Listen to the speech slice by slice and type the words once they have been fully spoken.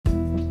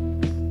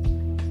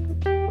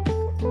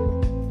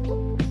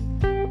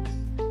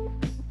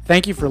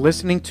Thank you for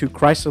listening to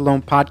Christ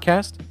Alone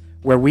podcast,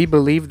 where we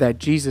believe that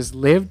Jesus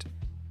lived,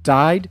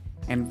 died,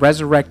 and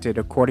resurrected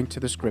according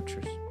to the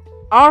scriptures.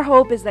 Our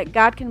hope is that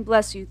God can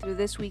bless you through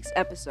this week's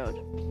episode.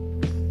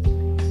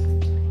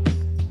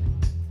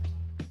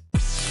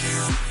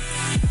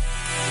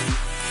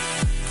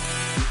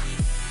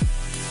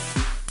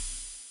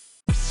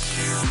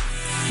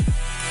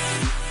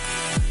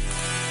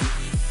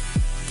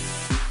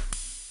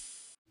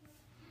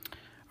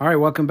 All right,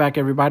 welcome back,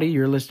 everybody.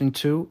 You're listening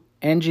to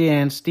Angie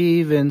and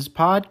Steven's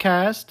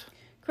podcast.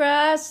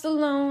 Christ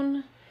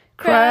Alone.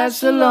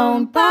 Christ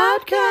Alone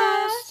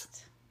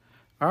podcast.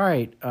 All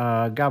right,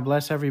 God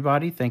bless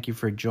everybody. Thank you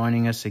for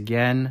joining us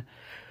again.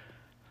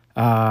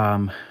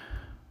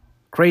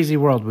 Crazy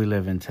world we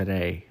live in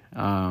today.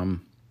 I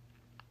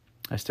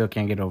still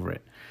can't get over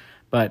it.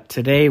 But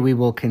today we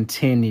will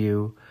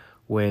continue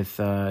with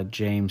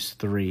James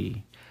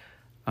 3.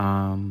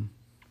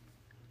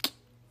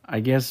 I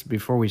guess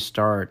before we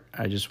start,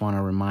 I just want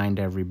to remind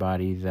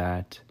everybody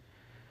that,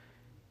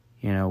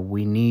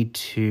 we need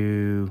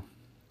to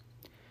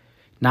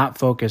not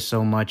focus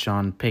so much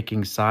on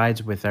picking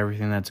sides with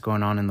everything that's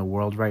going on in the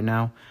world right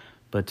now,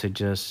 but to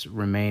just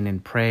remain in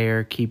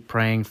prayer, keep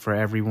praying for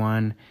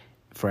everyone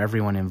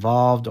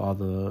involved, all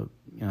the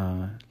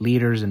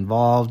leaders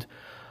involved,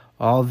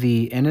 all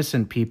the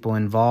innocent people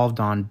involved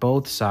on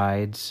both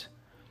sides.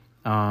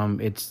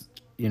 It's,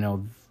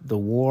 the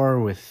war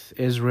with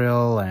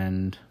Israel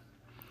and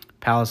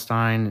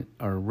Palestine,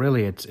 or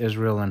really it's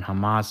Israel and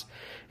Hamas.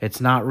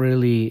 It's not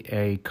really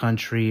a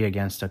country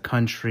against a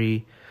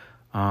country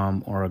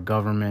or a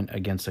government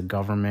against a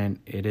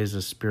government. It is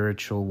a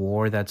spiritual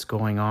war that's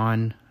going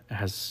on. It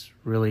has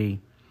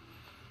really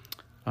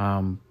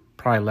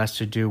probably less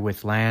to do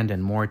with land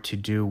and more to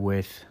do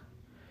with,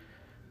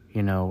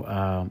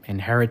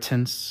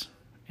 inheritance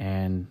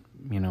and,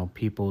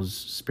 people's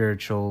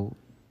spiritual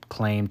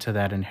claim to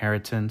that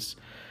inheritance.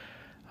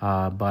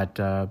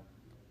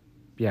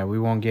 Yeah, we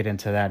won't get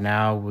into that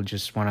now. We'll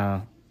just want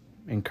to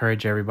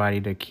encourage everybody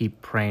to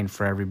keep praying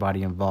for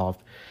everybody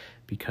involved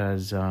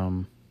because, we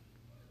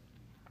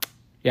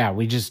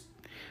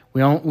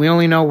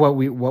only know what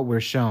we're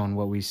shown,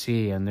 what we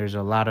see, and there's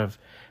a lot of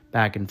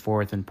back and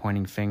forth and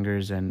pointing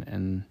fingers,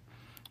 and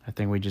I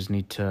think we just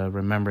need to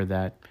remember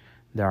that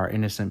there are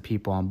innocent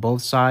people on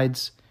both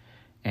sides,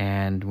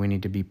 and we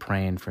need to be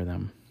praying for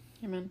them.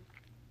 Amen.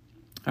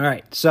 All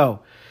right,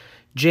 so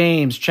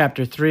James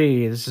chapter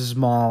 3, this is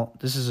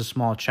a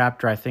small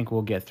chapter. I think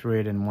we'll get through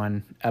it in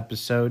one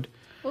episode.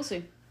 We'll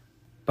see.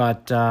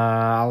 But do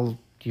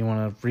you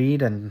want to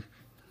read and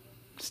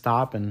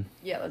stop?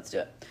 Yeah, let's do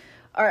it.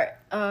 All right,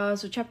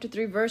 so chapter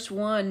 3, verse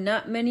 1.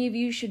 Not many of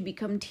you should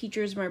become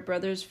teachers, my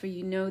brothers, for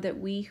you know that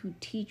we who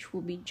teach will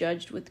be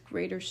judged with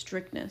greater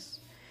strictness.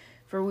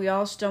 For we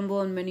all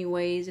stumble in many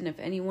ways, and if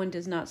anyone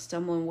does not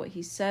stumble in what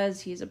he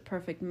says, he is a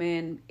perfect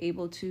man,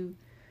 able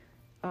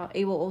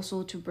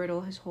also to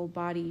bridle his whole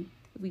body.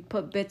 If we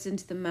put bits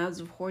into the mouths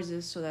of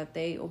horses so that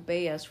they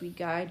obey us, we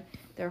guide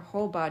their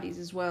whole bodies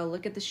as well.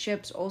 Look at the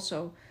ships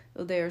also.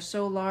 Though they are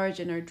so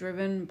large and are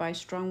driven by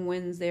strong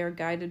winds, they are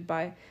guided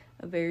by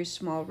a very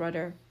small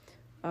rudder,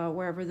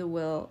 wherever the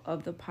will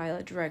of the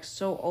pilot directs.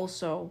 So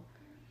also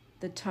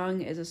the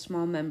tongue is a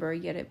small member,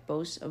 yet it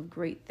boasts of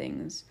great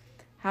things.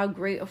 How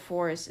great a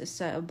forest is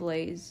set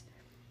ablaze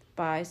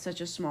by such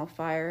a small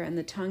fire, and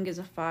the tongue is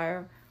a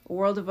fire, a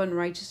world of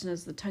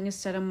unrighteousness. The tongue is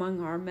set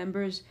among our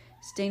members,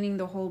 staining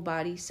the whole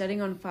body,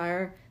 setting on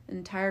fire the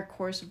entire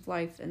course of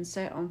life, and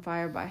set on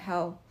fire by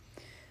hell.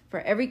 For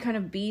every kind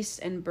of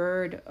beast and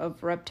bird,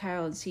 of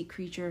reptile and sea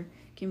creature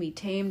can be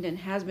tamed and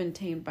has been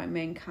tamed by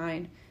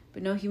mankind,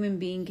 but no human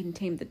being can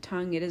tame the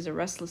tongue. It is a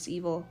restless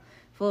evil,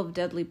 full of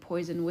deadly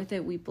poison. With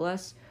it we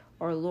bless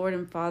our Lord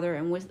and Father,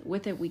 and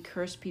with it we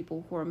curse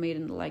people who are made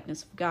in the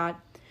likeness of God.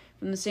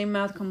 From the same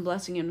mouth come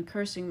blessing and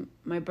cursing.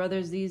 My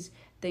brothers, these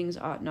things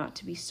ought not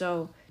to be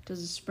so.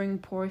 Does a spring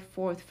pour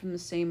forth from the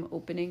same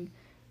opening,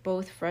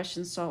 both fresh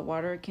and salt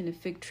water? Can a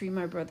fig tree,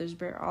 my brothers,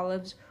 bear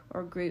olives,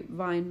 or a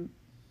grapevine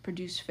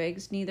produce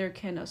figs? Neither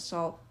can a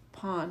salt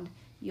pond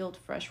yield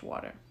fresh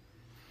water.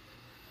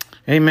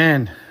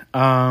 Amen.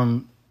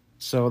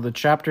 So the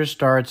chapter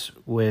starts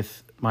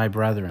with my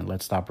brethren.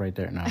 Let's stop right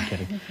there. No, I'm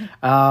kidding.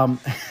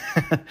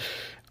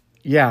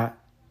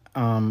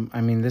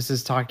 This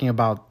is talking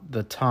about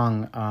the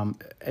tongue.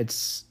 It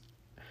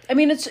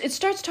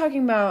starts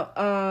talking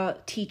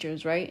about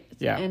teachers, right?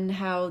 Yeah. And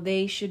how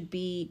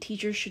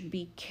teachers should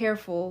be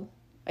careful.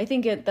 I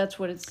think that's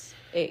what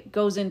it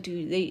goes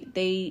into.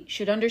 They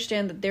should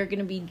understand that they're going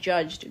to be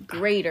judged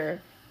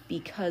greater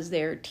because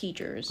they're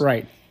teachers.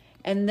 Right.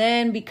 And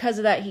then because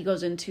of that, he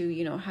goes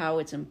into, how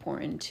it's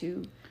important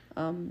to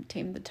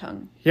tame the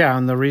tongue. Yeah,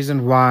 and the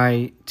reason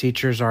why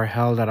teachers are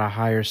held at a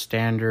higher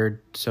standard,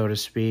 so to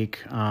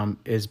speak,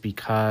 is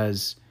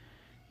because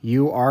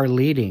you are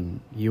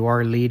leading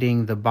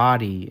the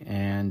body.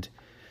 And,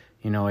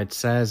 it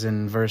says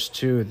in verse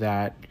 2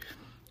 that,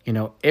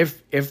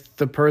 if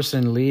the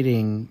person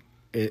leading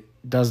it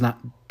does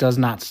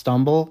not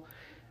stumble,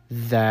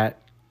 that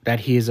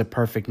he is a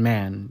perfect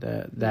man,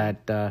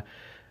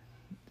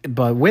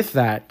 but with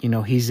that,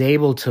 he's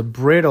able to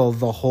bridle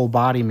the whole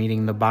body,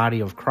 meaning the body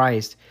of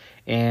Christ.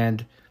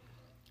 And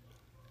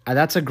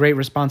that's a great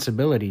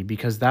responsibility,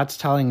 because that's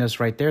telling us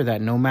right there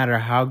that no matter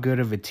how good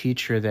of a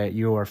teacher that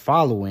you are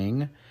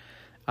following,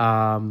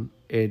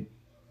 it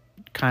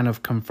kind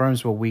of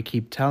confirms what we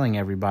keep telling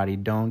everybody.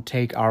 Don't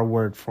take our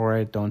word for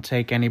it. Don't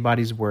take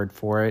anybody's word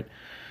for it.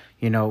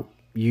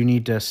 You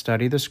need to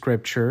study the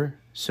scripture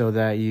so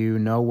that you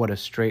know what a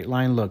straight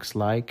line looks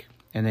like.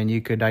 And then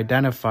you could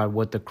identify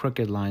what the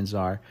crooked lines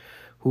are,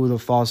 who the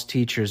false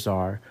teachers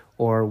are,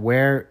 or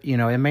where,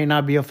 it may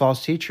not be a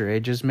false teacher.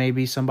 It just may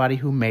be somebody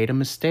who made a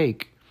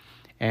mistake.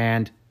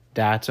 And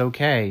that's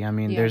okay. I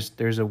mean,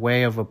 there's a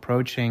way of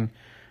approaching,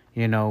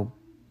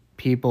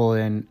 people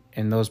in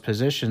those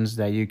positions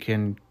that you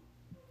can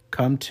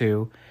come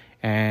to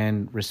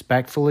and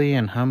respectfully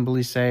and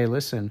humbly say,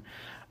 listen,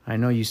 I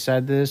know you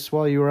said this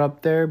while you were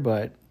up there,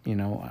 but,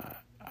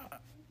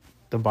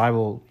 the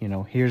Bible,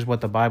 here's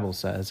what the Bible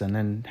says, and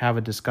then have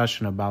a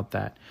discussion about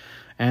that.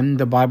 And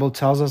the Bible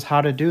tells us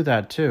how to do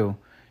that too,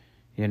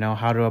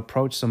 how to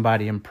approach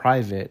somebody in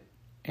private,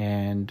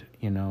 and,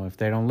 if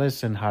they don't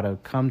listen, how to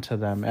come to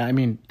them. I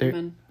mean,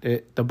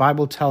 the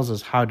Bible tells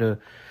us how to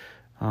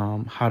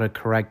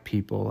correct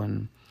people.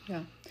 And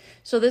yeah.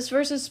 So this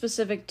verse is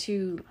specific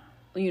to,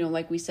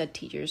 like we said,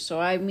 teachers. So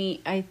I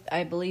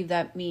believe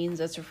that means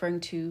that's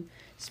referring to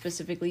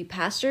specifically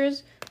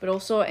pastors, but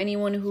also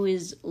anyone who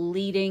is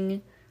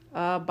leading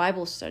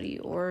Bible study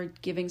or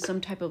giving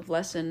some type of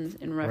lesson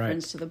in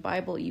reference to the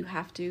Bible. You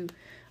have to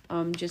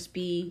just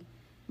be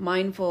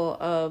mindful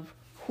of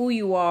who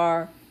you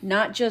are,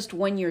 not just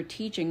when you're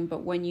teaching, but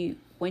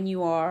who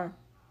you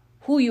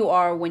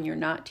are when you're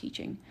not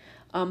teaching.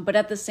 But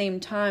at the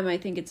same time, I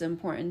think it's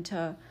important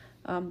to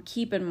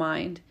keep in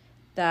mind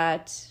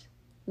that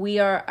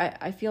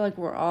I feel like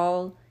we're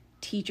all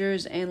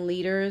teachers and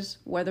leaders,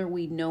 whether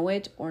we know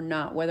it or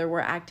not, whether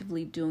we're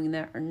actively doing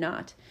that or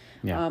not.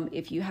 Yeah.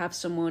 If you have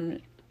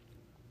someone,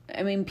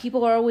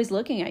 people are always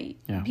looking at you.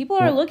 Yeah. People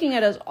are looking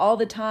at us all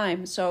the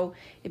time. So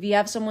if you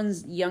have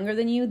someone's younger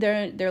than you,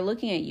 they're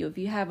looking at you. If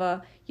you have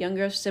a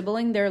younger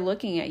sibling, they're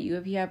looking at you.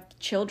 If you have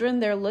children,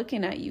 they're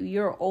looking at you.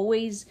 You're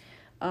always...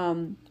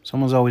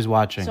 someone's always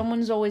watching.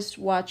 Someone's always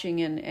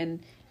watching and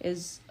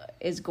is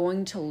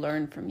going to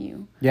learn from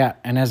you. Yeah,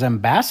 and as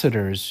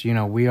ambassadors,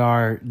 we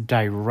are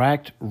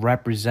direct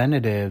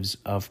representatives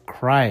of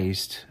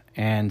Christ.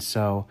 And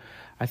so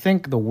I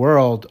think the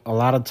world, a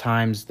lot of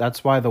times,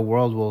 that's why the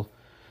world will,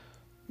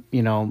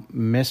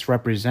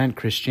 misrepresent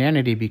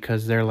Christianity,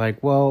 because they're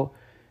like, well,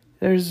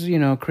 there's,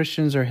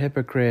 Christians are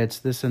hypocrites,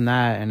 this and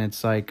that. And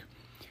it's like,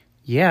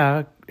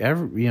 yeah,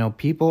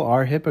 people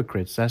are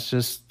hypocrites. That's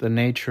just the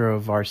nature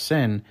of our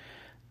sin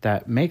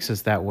that makes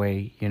us that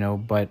way,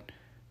 but,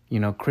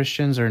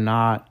 Christians are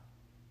not,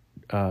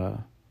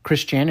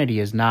 Christianity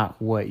is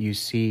not what you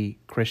see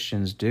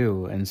Christians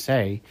do and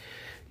say.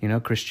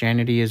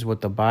 Christianity is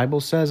what the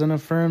Bible says and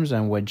affirms,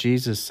 and what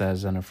Jesus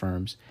says and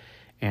affirms.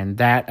 And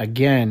that,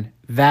 again,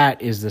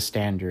 that is the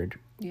standard.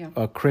 Yeah.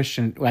 A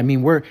Christian,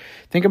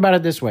 think about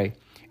it this way.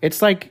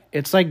 It's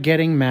like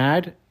getting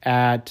mad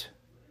at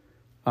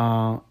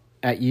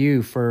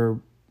you for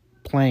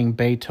playing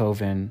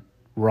Beethoven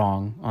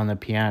wrong on the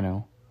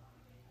piano.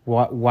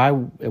 Why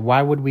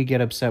would we get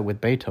upset with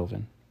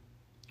Beethoven?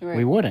 Right.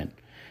 We wouldn't.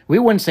 We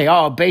wouldn't say,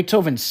 "Oh,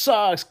 Beethoven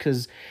sucks,"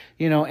 because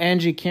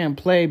Angie can't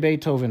play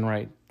Beethoven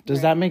right.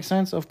 Does that make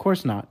sense? Of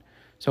course not.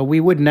 So we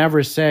would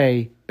never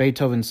say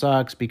Beethoven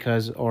sucks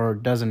or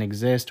doesn't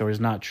exist or is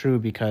not true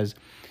because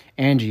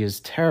Angie is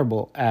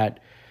terrible at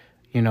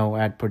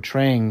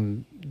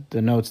portraying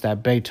the notes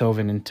that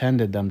Beethoven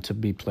intended them to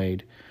be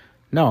played.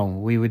 No,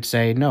 we would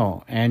say,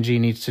 no, Angie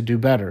needs to do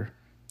better.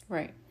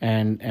 Right.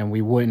 And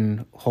we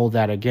wouldn't hold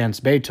that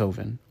against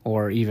Beethoven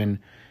or even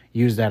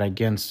use that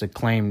against a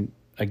claim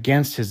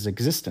against his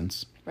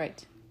existence.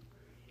 Right.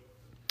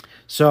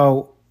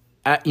 So,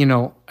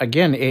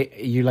 again,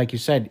 like you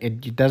said,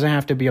 it doesn't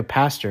have to be a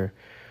pastor.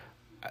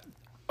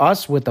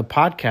 Us with the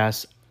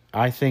podcast,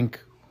 I think,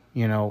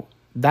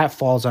 that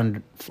falls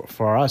under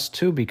for us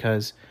too,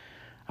 because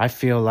I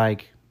feel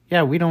like,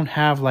 yeah, we don't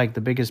have like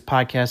the biggest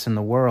podcast in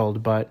the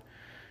world, but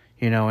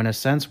in a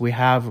sense, we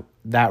have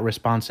that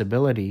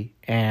responsibility,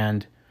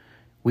 and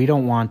we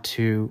don't want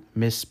to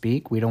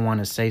misspeak. We don't want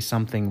to say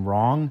something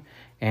wrong.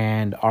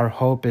 And our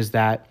hope is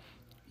that,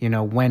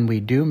 when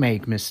we do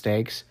make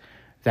mistakes,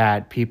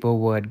 that people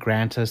would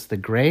grant us the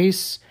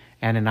grace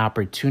and an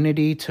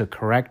opportunity to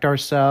correct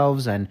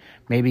ourselves and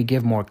maybe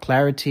give more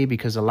clarity,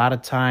 because a lot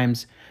of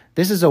times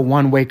this is a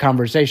one-way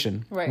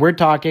conversation. Right. We're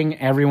talking,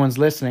 everyone's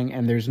listening,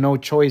 and there's no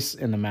choice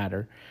in the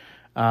matter.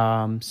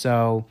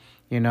 So,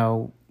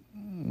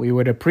 we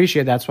would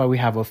appreciate, that's why we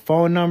have a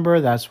phone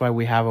number. That's why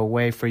we have a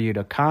way for you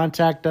to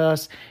contact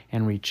us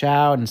and reach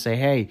out and say,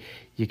 hey,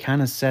 you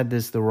kind of said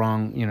this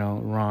wrong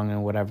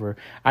and whatever.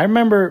 I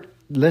remember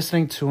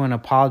listening to an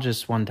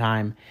apologist one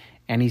time,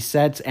 and he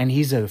said, and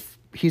he's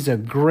a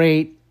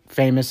great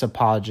famous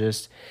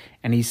apologist,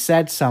 and he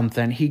said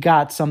something, he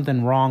got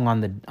something wrong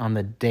on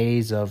the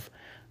days of,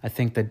 I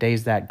think the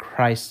days that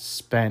Christ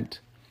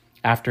spent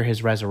after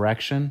his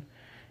resurrection.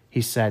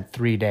 He said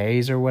 3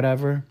 days or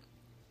whatever.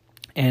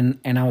 And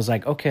I was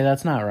like, okay,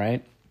 that's not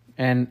right.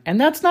 And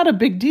that's not a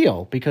big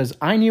deal because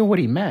I knew what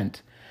he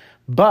meant.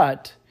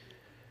 But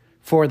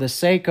for the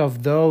sake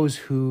of those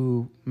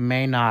who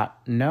may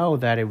not know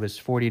that it was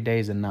 40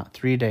 days and not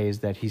 3 days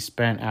that he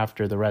spent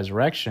after the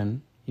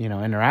resurrection,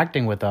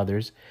 interacting with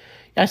others,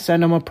 I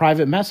sent him a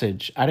private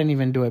message. I didn't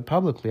even do it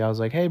publicly. I was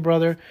like, hey,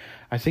 brother,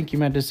 I think you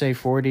meant to say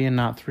 40 and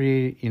not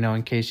 3,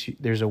 in case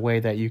there's a way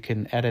that you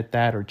can edit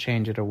that or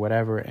change it or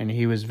whatever. And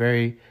he was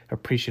very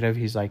appreciative.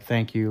 He's like,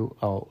 thank you.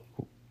 Oh,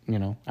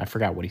 I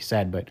forgot what he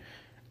said, but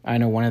I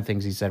know one of the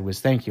things he said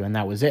was thank you, and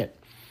that was it.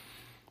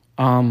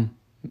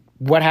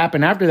 What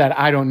happened after that,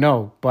 I don't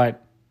know,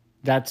 but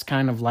that's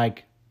kind of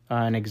like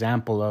an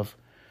example of,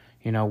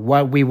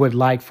 what we would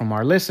like from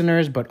our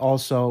listeners, but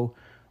also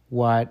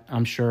what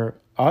I'm sure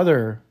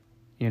other,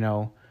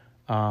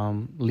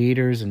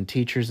 leaders and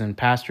teachers and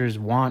pastors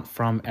want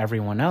from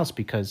everyone else,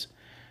 because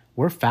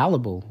we're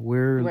fallible.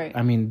 Right.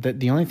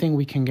 The only thing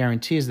we can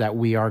guarantee is that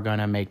we are going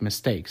to make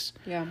mistakes.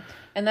 Yeah.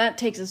 And that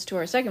takes us to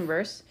our second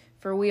verse.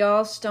 For we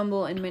all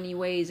stumble in many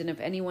ways, and if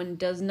anyone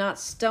does not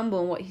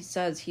stumble in what he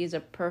says, he is a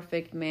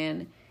perfect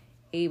man,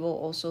 able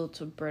also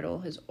to bridle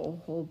his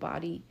whole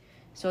body.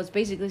 So it's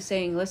basically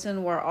saying,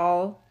 listen, we're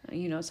all,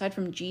 aside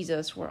from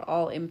Jesus, we're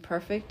all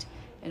imperfect,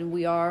 and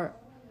we're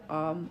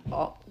all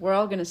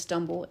going to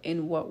stumble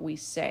in what we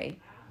say.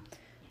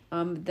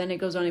 Then it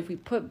goes on, if we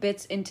put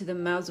bits into the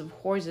mouths of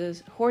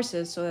horses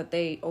so that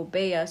they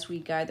obey us, we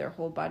guide their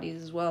whole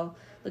bodies as well.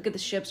 Look at the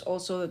ships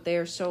also, that they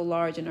are so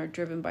large and are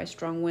driven by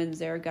strong winds.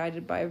 They are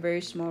guided by a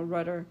very small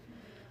rudder,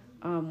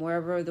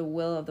 wherever the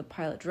will of the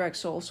pilot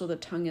directs. So also the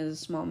tongue is a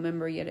small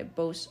member, yet it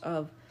boasts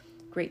of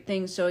great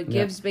things. So it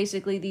gives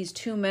basically these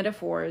two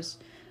metaphors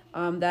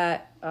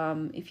that,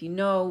 if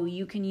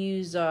you can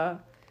use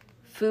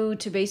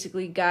food to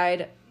basically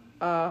guide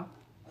a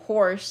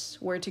horse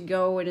where to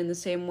go, and in the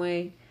same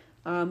way,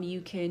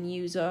 you can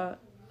use the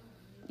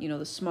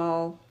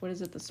small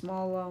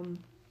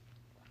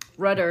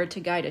rudder to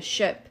guide a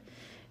ship.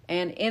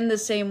 And in the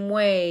same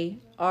way,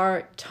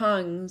 our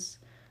tongues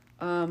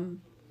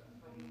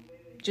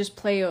just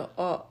play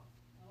a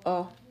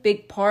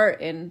big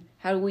part in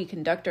how we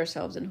conduct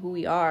ourselves and who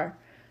we are.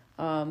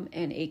 And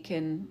it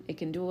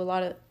can do a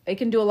lot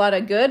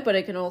of good, but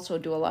it can also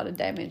do a lot of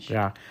damage.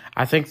 Yeah,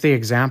 I think the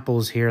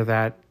examples here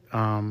that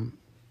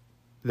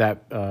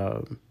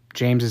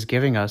James is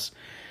giving us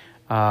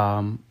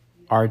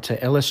are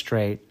to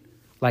illustrate,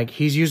 like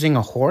he's using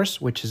a horse,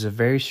 which is a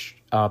very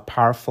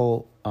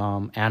powerful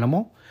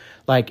animal.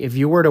 Like if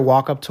you were to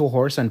walk up to a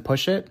horse and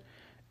push it,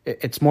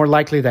 it's more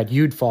likely that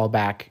you'd fall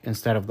back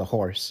instead of the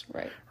horse.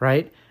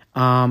 Right.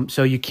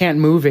 So you can't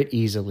move it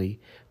easily,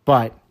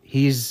 but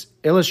he's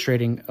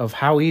illustrating of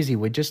how easy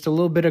with just a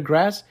little bit of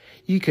grass,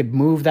 you could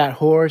move that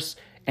horse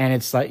and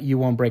it's like you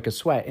won't break a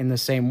sweat. In the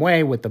same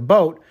way with the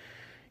boat,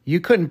 you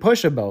couldn't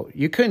push a boat.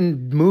 You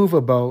couldn't move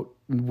a boat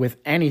with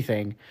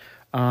anything.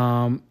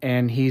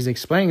 And he's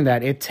explaining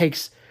that it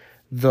takes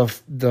the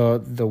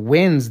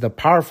winds, the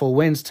powerful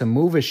winds to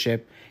move a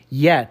ship,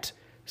 yet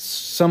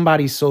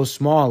somebody so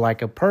small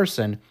like a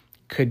person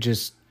could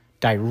just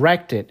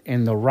direct it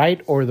in the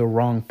right or the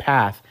wrong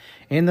path.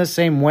 In the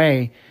same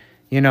way,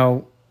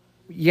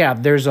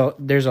 there's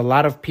a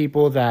lot of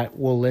people that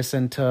will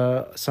listen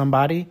to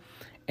somebody,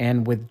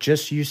 and with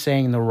just you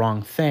saying the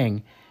wrong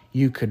thing,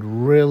 you could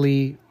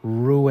really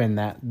ruin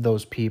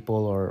those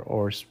people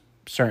or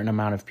certain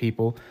amount of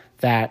people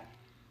that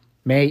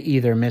may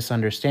either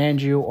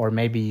misunderstand you or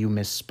maybe you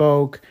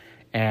misspoke,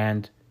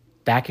 and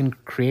that can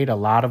create a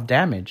lot of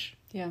damage.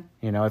 Yeah.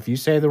 If you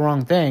say the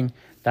wrong thing,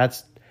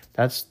 that's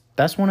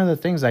one of the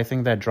things I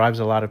think that drives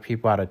a lot of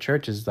people out of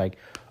church is like,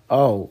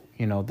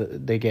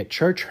 they get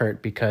church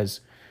hurt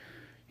because,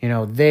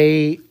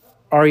 they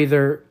are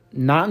either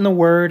not in the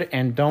word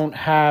and don't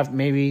have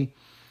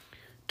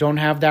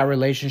that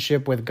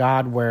relationship with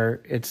God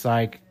where it's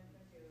like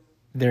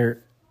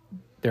they're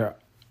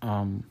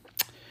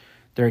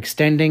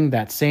extending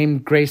that same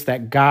grace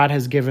that God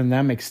has given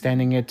them,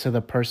 extending it to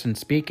the person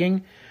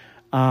speaking.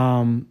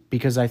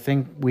 Because I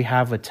think we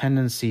have a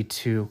tendency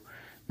to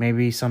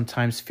maybe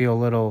sometimes feel a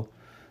little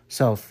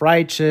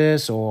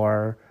self-righteous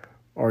or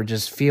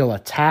just feel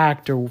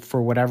attacked or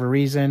for whatever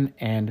reason.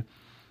 And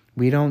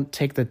we don't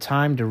take the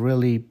time to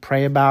really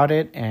pray about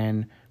it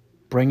and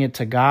bring it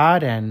to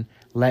God and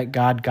let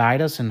God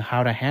guide us in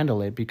how to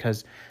handle it.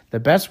 Because the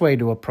best way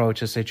to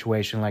approach a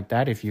situation like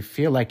that, if you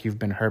feel like you've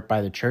been hurt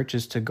by the church,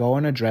 is to go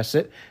and address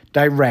it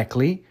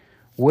directly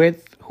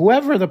with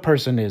whoever the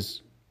person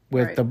is,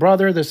 with the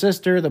brother, the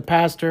sister, the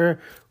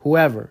pastor,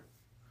 whoever.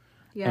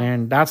 Yeah.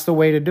 And that's the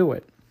way to do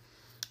it.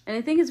 And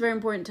I think it's very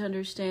important to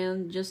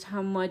understand just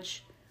how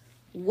much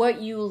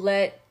what you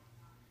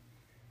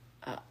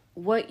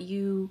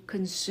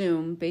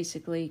consume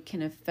basically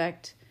can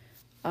affect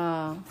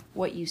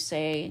what you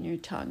say in your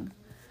tongue.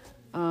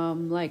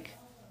 Like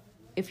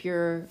if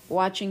you're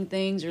watching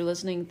things or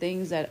listening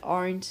things that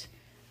aren't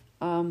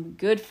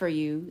good for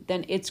you,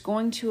 then it's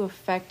going to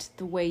affect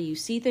the way you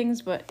see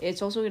things, but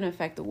it's also going to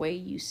affect the way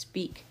you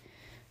speak.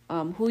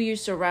 Who you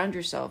surround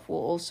yourself will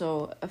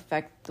also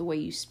affect the way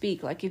you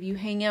speak. Like if you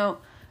hang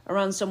out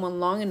around someone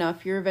long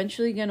enough, you're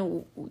eventually going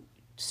to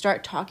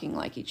start talking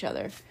like each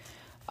other.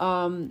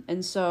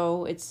 And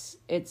so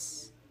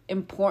it's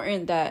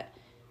important that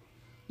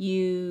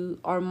you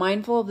are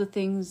mindful of the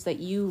things that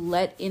you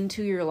let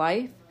into your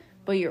life,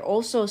 but you're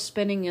also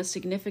spending a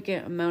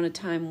significant amount of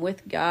time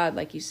with God,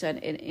 like you said,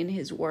 in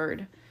his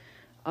word.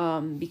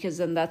 Because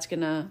then that's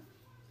going to,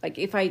 like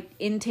if I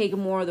intake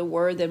more of the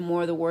word, then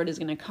more of the word is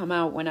going to come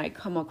out when I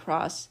come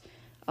across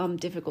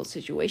difficult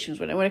situations.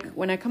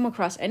 When I come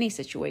across any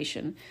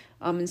situation,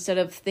 instead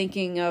of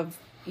thinking of,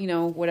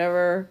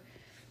 whatever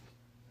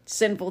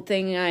sinful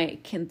thing I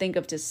can think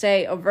of to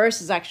say, a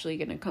verse is actually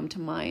going to come to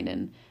mind,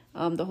 and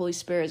the Holy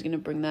Spirit is going to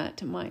bring that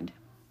to mind.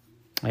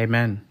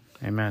 Amen.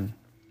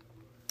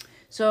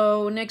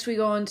 So next we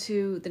go on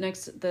to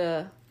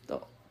the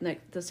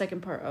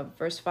second part of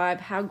verse 5.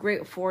 How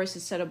great a forest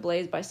is set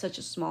ablaze by such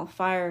a small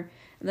fire,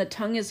 and the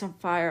tongue is a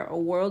fire, a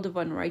world of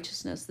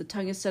unrighteousness. The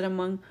tongue is set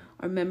among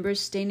our members,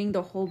 staining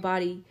the whole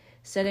body,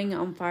 setting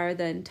on fire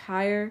the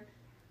entire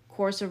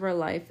course of our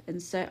life,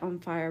 and set on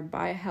fire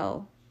by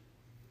hell.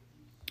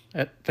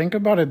 Think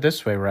about it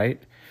this way,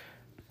 right?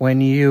 When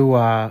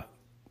you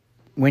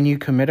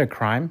commit a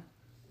crime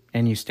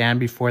and you stand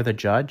before the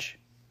judge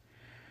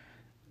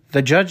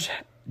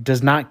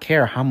does not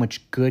care how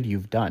much good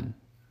you've done,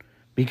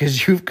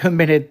 because you've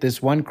committed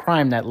this one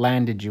crime that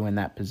landed you in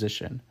that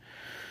position.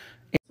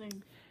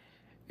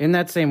 In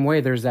that same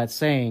way, there's that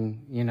saying,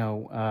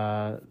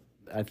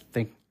 I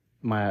think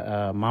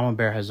my Mama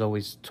Bear has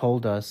always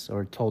told us,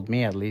 or told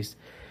me at least,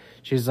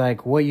 she's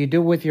like, what you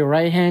do with your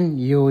right hand,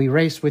 you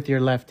erase with your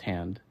left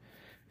hand.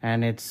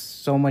 And it's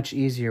so much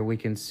easier. We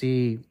can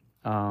see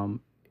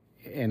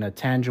in a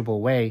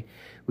tangible way,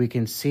 we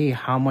can see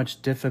how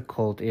much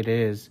difficult it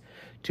is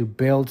to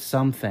build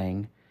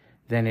something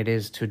than it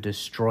is to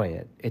destroy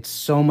it. It's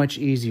so much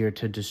easier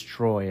to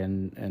destroy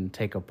and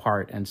take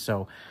apart. And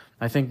so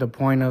I think the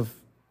point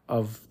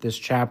of this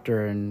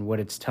chapter and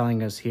what it's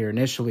telling us here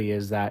initially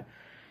is that,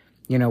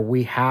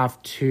 we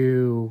have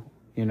to,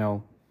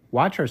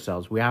 watch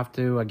ourselves. We have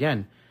to,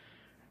 again,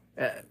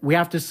 we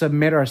have to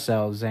submit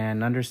ourselves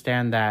and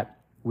understand that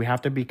we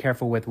have to be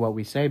careful with what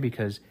we say,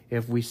 because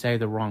if we say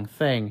the wrong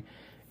thing,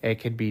 it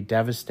could be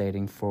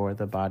devastating for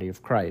the body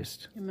of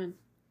Christ. Amen.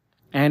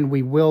 And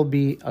we will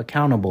be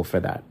accountable for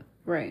that.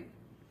 Right.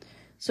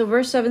 So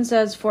verse 7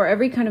 says, for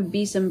every kind of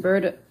beast and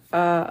bird,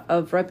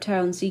 of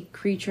reptile and sea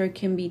creature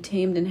can be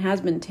tamed and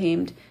has been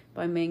tamed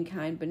by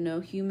mankind, but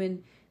no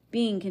human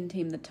being can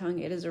tame the tongue.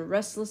 It is a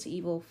restless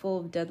evil full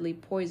of deadly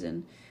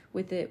poison.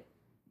 With it,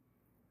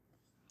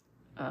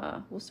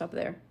 we'll stop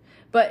there.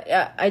 But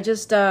I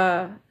just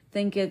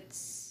think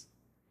it's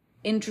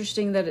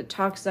interesting that it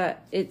talks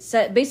that it's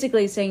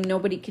basically saying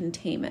nobody can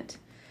tame it.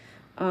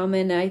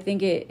 And I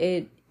think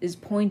it is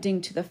pointing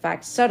to the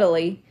fact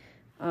subtly,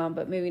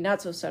 but maybe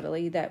not so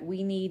subtly, that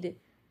we need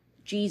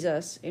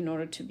Jesus in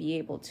order to be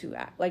able to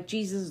act. Like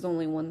Jesus is the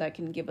only one that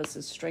can give us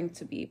the strength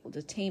to be able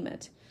to tame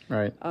it.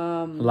 Right.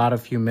 A lot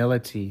of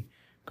humility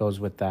goes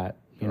with that,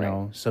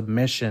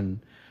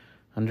 submission,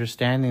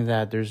 understanding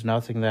that there's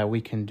nothing that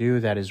we can do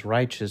that is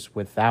righteous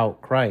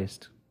without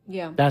Christ.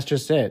 Yeah. That's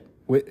just it.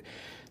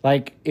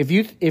 Like if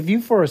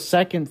you for a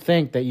second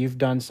think that you've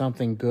done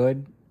something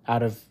good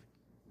out of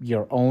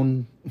your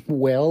own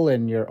will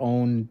and your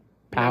own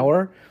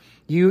power,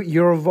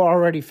 you're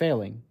already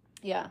failing.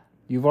 Yeah.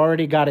 You've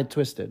already got it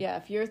twisted. Yeah,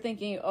 if you're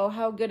thinking, oh,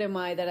 how good am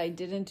I that I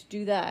didn't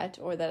do that,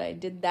 or that I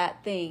did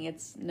that thing,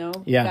 it's no,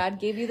 God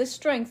gave you the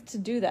strength to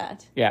do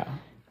that. Yeah.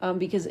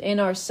 Because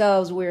in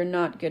ourselves, we're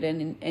not good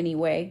in any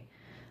way.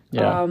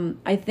 Yeah.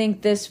 I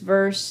think this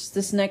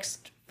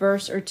next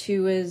verse or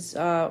two is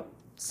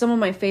some of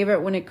my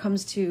favorite when it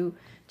comes to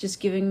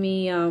just giving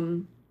me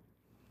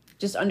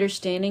just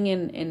understanding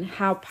and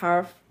how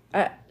powerful,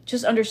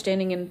 just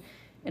understanding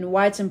and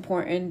why it's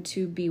important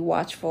to be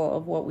watchful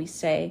of what we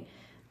say.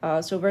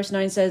 So verse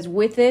 9 says,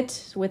 with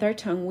our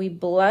tongue, we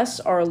bless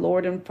our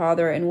Lord and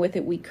Father, and with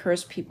it we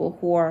curse people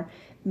who are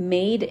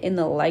made in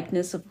the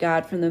likeness of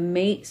God. From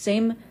the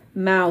same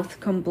mouth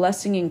come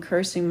blessing and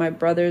cursing. My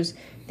brothers,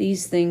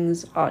 these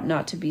things ought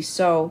not to be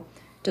so.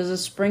 Does a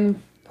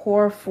spring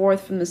pour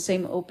forth from the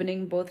same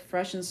opening, both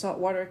fresh and salt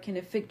water? Can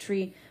a fig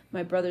tree,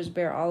 my brothers,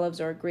 bear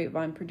olives, or a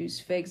grapevine produce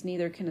figs?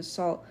 Neither can a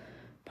salt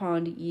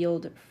pond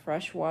yield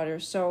fresh water.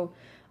 So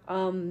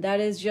that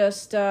is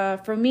just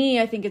for me,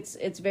 I think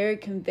it's very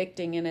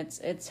convicting, and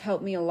it's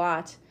helped me a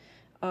lot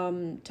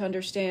to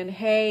understand,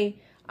 hey,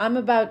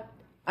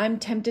 I'm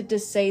tempted to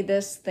say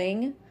this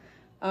thing,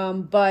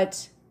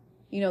 but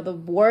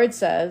the word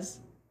says,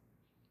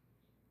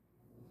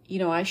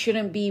 I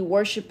shouldn't be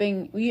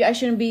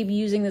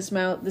using this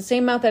mouth. The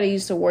same mouth that I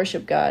used to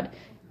worship God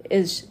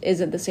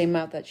isn't the same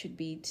mouth that should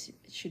be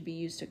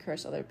used to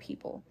curse other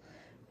people.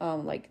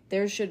 Like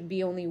there should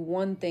be only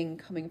one thing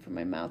coming from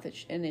my mouth,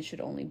 and it should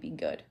only be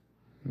good.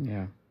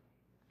 Yeah.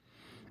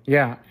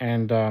 Yeah.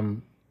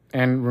 And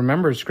And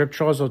remember,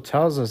 Scripture also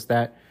tells us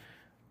that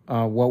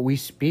what we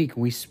speak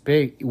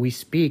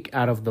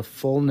out of the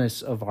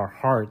fullness of our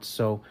hearts.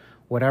 So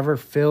whatever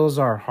fills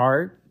our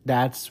heart,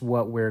 that's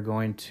what we're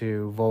going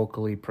to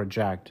vocally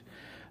project.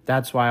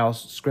 That's why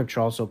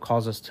Scripture also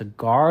calls us to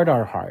guard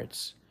our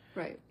hearts,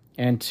 Right.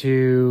 and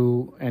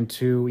to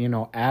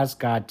ask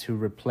God to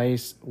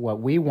replace what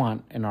we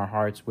want in our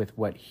hearts with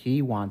what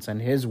He wants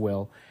and His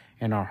will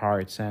in our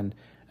hearts. And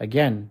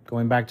again,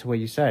 going back to what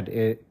you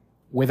said,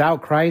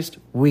 without Christ,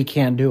 we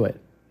can't do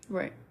it.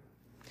 Right.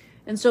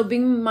 And so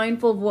being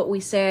mindful of what we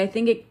say, I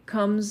think it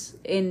comes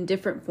in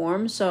different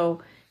forms.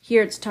 So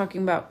here it's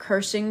talking about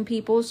cursing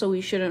people, so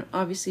we shouldn't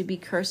obviously be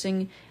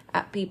cursing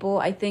at people.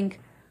 I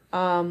think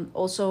I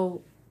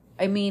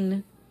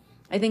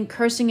think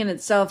cursing in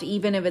itself,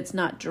 even if it's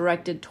not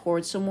directed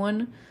towards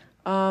someone,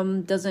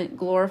 doesn't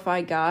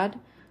glorify God.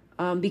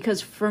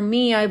 Because for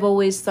me, I've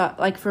always thought,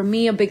 like, for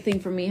me, a big thing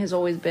for me has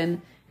always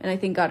been, and I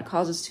think God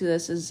calls us to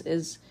this,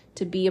 is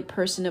to be a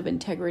person of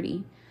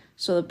integrity.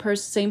 So the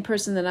same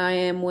person that I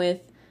am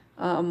with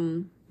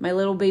my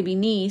little baby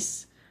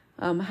niece,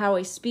 how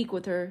I speak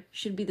with her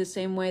should be the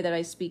same way that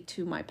I speak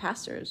to my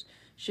pastors.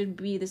 Should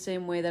be the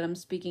same way that I'm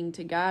speaking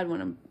to God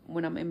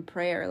when I'm in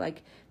prayer.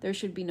 Like, there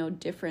should be no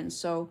difference.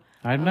 So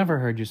I've never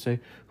heard you say,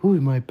 "Who's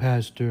my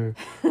pastor?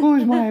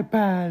 Who's my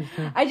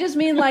pastor?" I just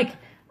mean, like,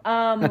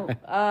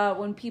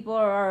 when people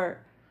are,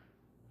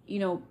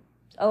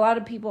 a lot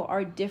of people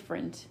are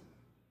different.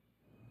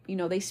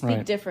 They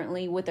speak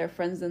differently with their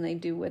friends than they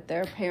do with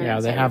their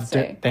parents.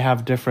 Yeah, they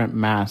have different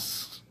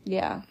masks.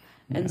 Yeah.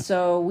 And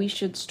so we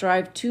should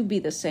strive to be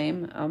the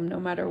same, no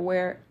matter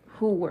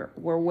who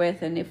we're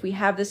with. And if we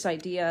have this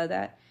idea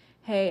that,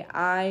 hey,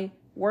 I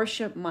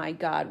worship my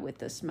God with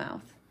this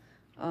mouth,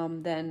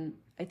 then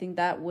I think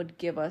that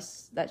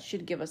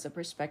should give us a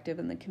perspective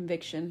and the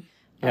conviction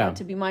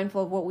to be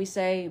mindful of what we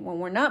say when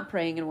we're not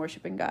praying and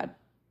worshiping God.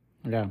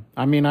 Yeah.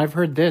 I mean, I've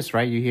heard this,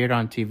 right? You hear it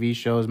on TV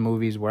shows,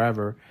 movies,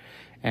 wherever.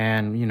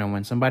 And,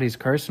 when somebody's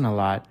cursing a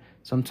lot,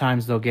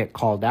 sometimes they'll get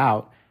called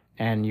out,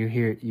 and you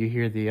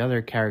hear the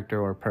other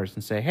character or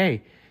person say,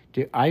 "Hey,"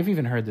 I've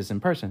even heard this in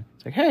person.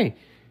 It's like, "Hey,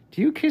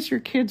 do you kiss your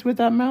kids with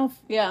that mouth?"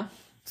 Yeah.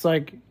 It's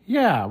like,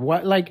 yeah,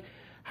 what? Like,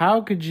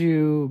 how could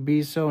you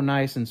be so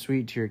nice and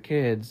sweet to your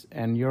kids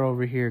and you're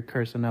over here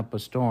cursing up a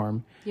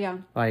storm? Yeah.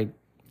 Like,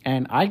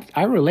 and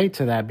I relate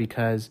to that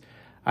because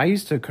I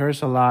used to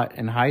curse a lot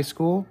in high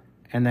school,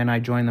 and then I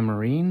joined the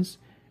Marines,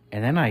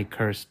 and then I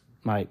cursed,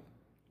 like,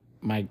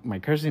 my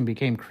cursing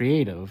became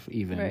creative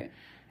even. Right.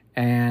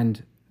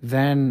 And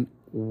then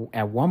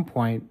at one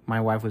point,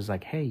 my wife was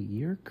like, "Hey,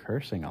 you're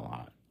cursing a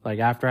lot." Like,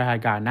 after I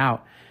had gotten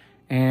out.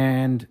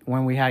 And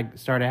when we had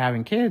started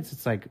having kids,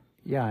 it's like,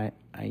 yeah,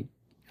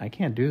 I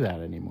can't do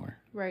that anymore.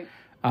 Right.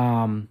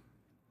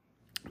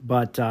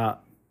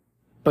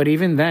 But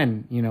even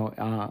then,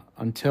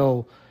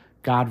 until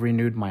God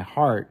renewed my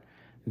heart,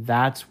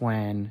 that's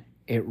when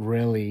it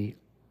really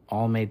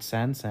all made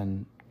sense,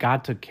 and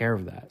God took care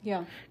of that.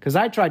 Yeah. Because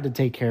I tried to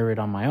take care of it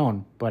on my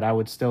own, but I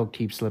would still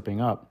keep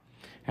slipping up.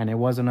 And it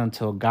wasn't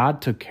until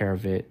God took care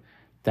of it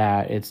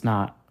that it's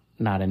not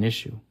an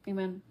issue.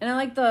 Amen. And I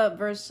like the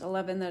verse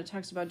 11 that it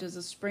talks about, does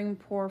a spring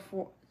pour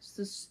forth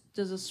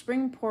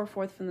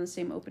from the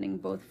same opening,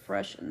 both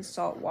fresh and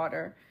salt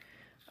water?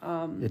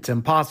 It's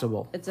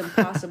impossible. It's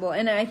impossible.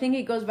 And I think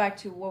it goes back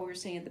to what we were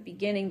saying at the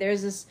beginning.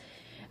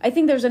 I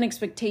think there's an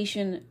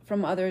expectation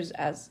from others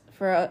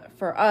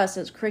for us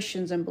as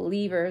Christians and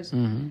believers,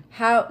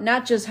 how,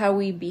 not just how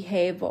we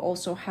behave, but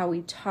also how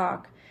we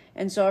talk.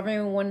 And so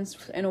every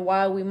once in a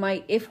while, we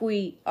might, if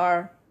we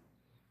are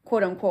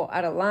quote unquote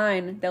out of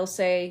line, they'll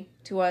say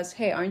to us,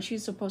 "Hey, aren't you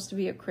supposed to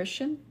be a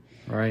Christian?"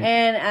 Right.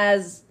 And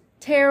as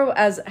terrible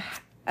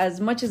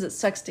as much as it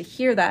sucks to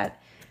hear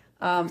that,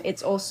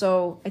 it's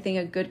also, I think,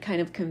 a good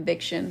kind of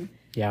conviction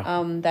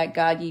that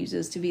God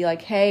uses to be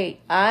like,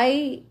 "Hey,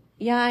 I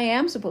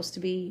am supposed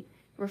to be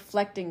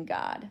reflecting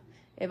God.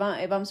 If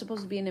I'm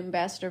supposed to be an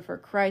ambassador for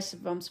Christ,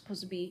 if I'm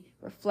supposed to be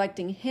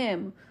reflecting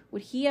Him,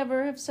 would He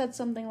ever have said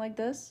something like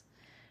this?"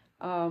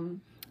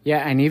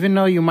 Yeah, and even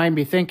though you might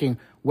be thinking,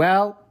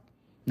 well,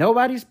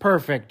 nobody's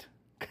perfect.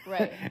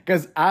 Right.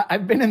 Because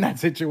I've been in that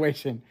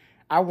situation.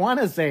 I want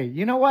to say,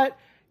 you know what?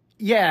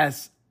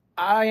 Yes,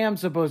 I am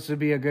supposed to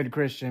be a good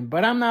Christian,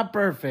 but I'm not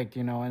perfect,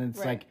 and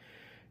it's like,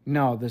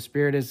 no, the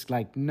Spirit is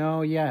like,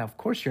 no, yeah, of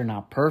course you're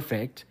not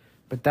perfect,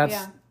 but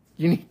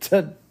you need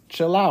to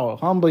chill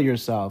out, humble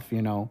yourself,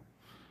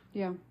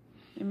 Yeah.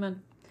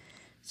 Amen.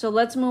 So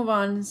let's move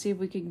on and see if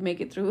we can make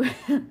it through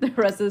the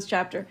rest of this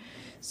chapter.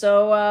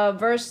 So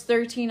verse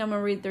 13, I'm going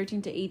to read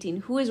 13 to 18.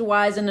 "Who is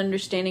wise and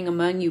understanding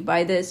among you?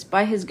 By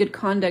his good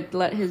conduct,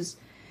 let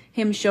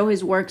him show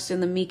his works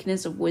in the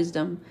meekness of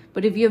wisdom.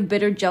 But if you have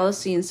bitter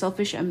jealousy and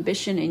selfish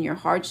ambition in your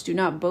hearts, do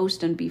not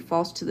boast and be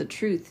false to the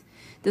truth.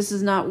 This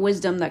is not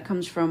wisdom that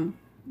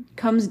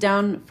comes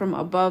down from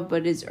above,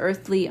 but is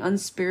earthly,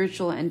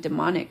 unspiritual, and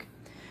demonic.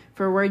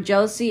 For where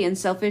jealousy and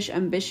selfish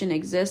ambition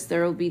exist,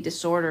 there will be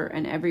disorder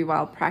and every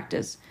vile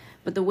practice.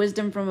 But the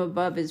wisdom from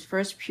above is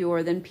first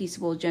pure, then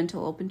peaceable,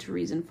 gentle, open to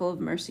reason, full of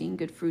mercy and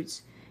good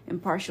fruits,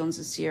 impartial and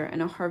sincere,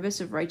 and a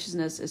harvest of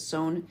righteousness is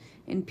sown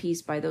in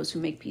peace by those who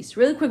make peace.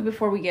 Really quick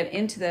before we get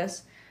into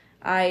this,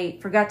 I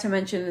forgot to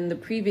mention in the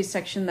previous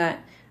section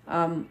that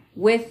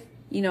with,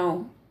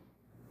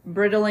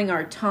 brittling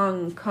our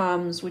tongue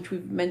comes, which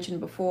we've mentioned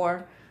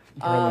before,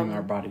 Brittling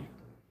our body.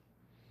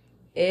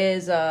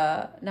 is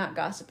not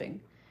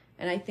gossiping.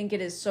 And I think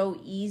it is so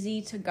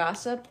easy to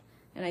gossip.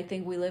 And I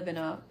think we live in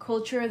a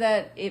culture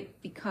that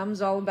it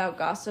becomes all about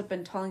gossip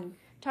and talking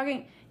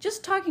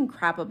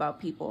crap about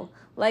people.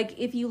 Like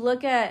if you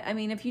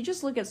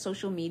just look at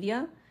social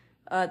media,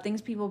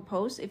 things people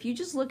post, if you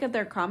just look at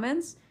their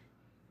comments,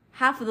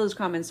 half of those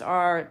comments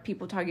are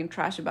people talking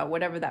trash about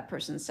whatever that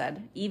person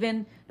said.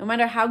 Even no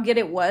matter how good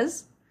it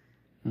was,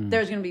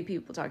 there's going to be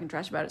people talking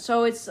trash about it.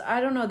 So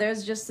I don't know,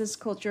 there's just this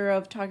culture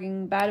of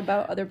talking bad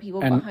about other people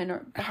behind their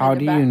backs. How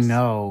do you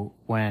know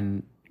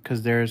when,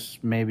 because there's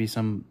maybe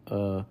some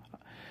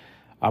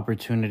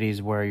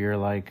opportunities where you're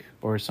like,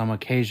 or some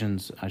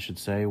occasions, I should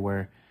say,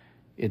 where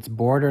it's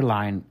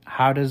borderline.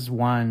 How does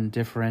one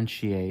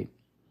differentiate,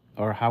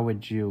 or how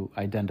would you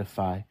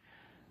identify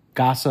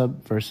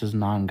gossip versus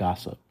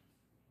non-gossip?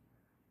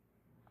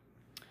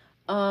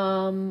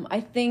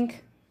 I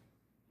think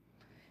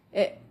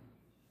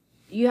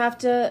you have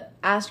to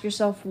ask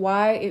yourself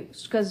why,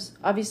 because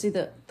obviously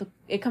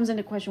it comes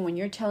into question when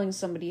you're telling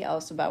somebody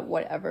else about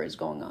whatever is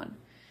going on.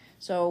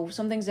 So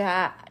some things to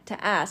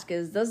ask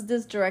is, does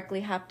this directly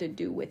have to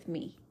do with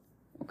me?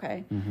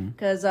 Okay,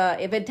 because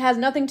if it has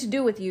nothing to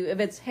do with you, if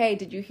it's, hey,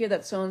 did you hear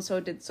that so and so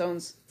did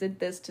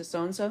this to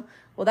so and so?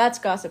 Well, that's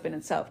gossip in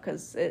itself,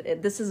 because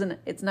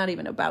it's not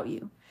even about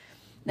you.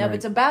 Now, If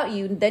it's about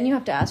you, then you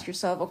have to ask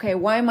yourself, okay,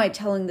 why am I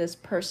telling this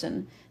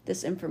person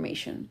this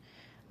information?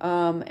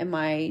 Am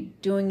I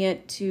doing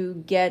it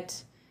to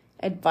get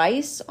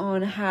advice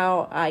on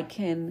how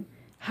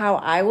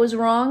I was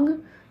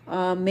wrong?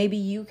 Maybe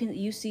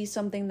you see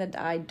something that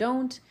I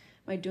don't.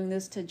 Am I doing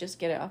this to just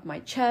get it off my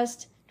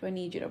chest? Do I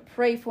need you to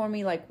pray for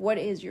me? Like, what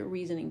is your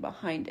reasoning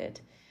behind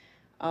it?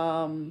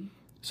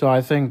 So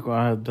I think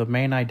the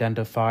main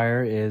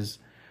identifier is,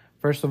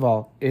 first of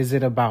all, is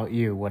it about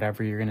you?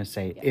 Whatever you're going to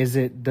say.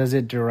 Yeah. Does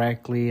it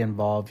directly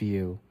involve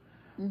you?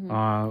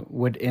 Mm-hmm.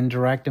 Would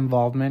indirect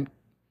involvement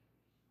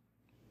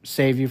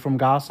save you from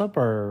gossip,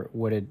 or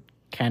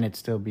can it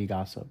still be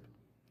gossip?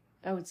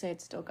 I would say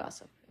it's still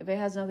gossip if it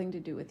has nothing to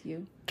do with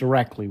you.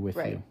 Directly with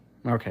you.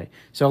 Okay.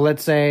 So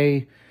let's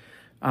say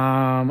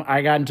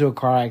I got into a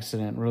car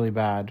accident really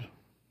bad.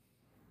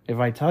 If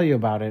I tell you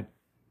about it,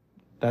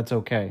 that's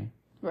okay.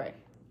 Right.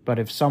 But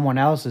if someone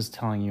else is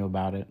telling you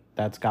about it,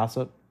 that's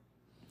gossip?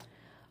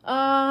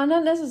 Not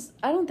necessarily.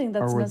 I don't think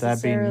that's necessarily. Or would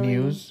that be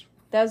news?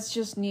 That's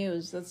just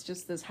news. That's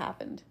just this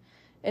happened.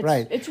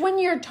 It's when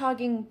you're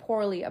talking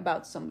poorly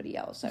about somebody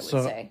else, I would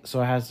say.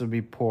 So it has to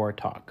be poor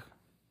talk.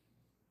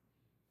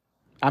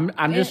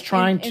 I'm just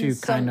trying to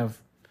kind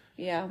of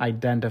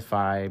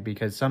identify,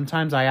 because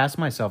sometimes I ask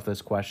myself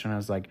this question. I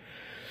was like,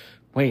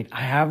 wait,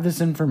 I have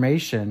this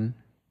information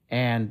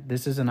and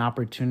this is an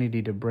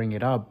opportunity to bring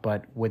it up,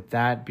 but would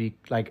that be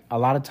like, a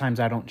lot of times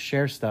I don't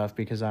share stuff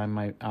because I'm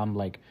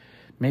like,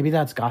 maybe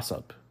that's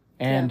gossip.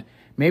 And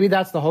maybe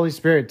that's the Holy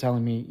Spirit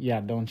telling me,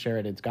 don't share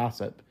it, it's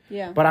gossip.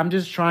 Yeah. But I'm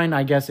just trying,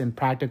 I guess, in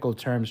practical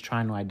terms,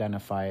 trying to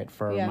identify it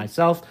for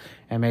myself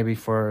and maybe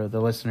for the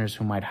listeners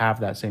who might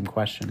have that same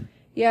question.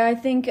 Yeah, I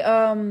think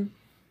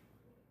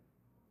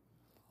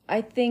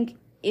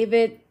if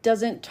it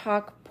doesn't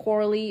talk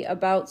poorly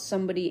about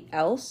somebody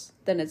else,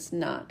 then it's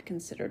not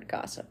considered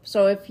gossip.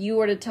 So if you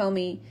were to tell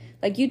me,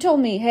 like you told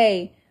me,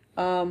 hey,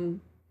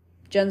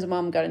 Jen's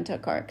mom got into a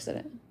car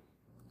accident,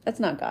 that's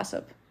not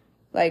gossip.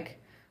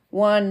 Like,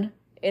 one,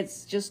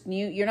 it's just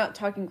you're not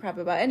talking crap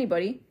about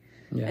anybody.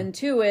 Yeah. And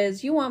two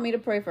is, you want me to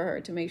pray for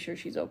her to make sure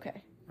she's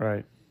okay.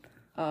 Right.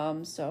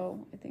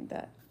 So I think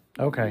that.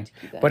 Okay.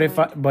 But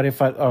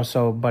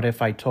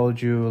if I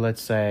told you,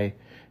 let's say,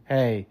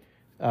 hey,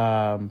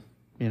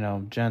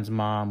 Jen's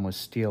mom was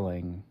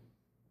stealing.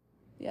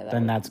 Yeah.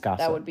 Then that's gossip.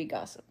 That would be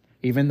gossip.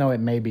 Even though it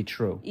may be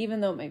true.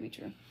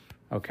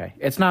 Okay.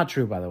 It's not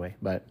true, by the way,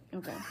 but.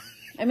 Okay.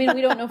 I mean,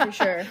 we don't know for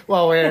sure.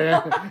 Well,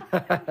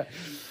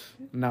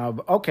 no,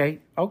 but okay.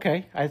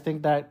 I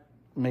think that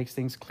makes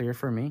things clear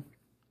for me.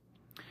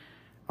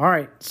 All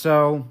right,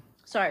 so...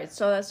 Sorry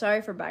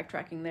for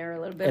backtracking there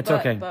a little bit. It's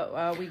okay.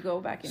 But we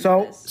go back into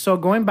this. So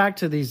going back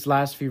to these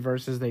last few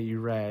verses that you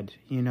read,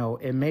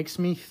 it makes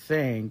me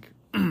think,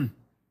 he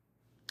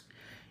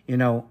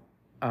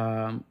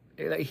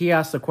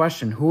asked the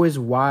question, who is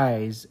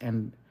wise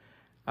and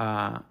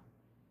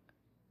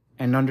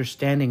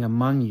understanding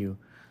among you?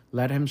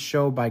 Let him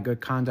show by good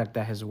conduct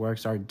that his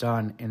works are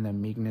done in the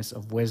meekness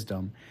of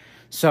wisdom.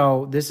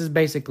 So this is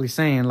basically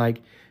saying,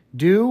 like,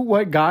 do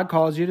what God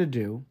calls you to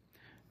do.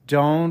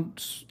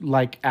 Don't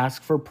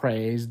ask for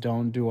praise.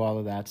 Don't do all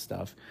of that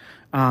stuff.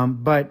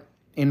 But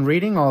in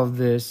reading all of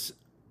this,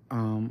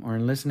 or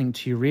in listening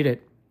to you read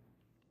it,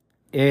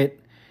 it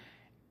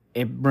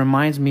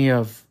reminds me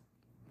of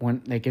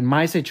when, like in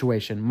my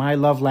situation, my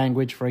love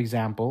language, for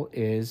example,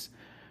 is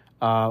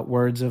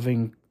words of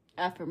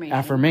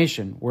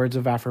affirmation, words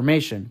of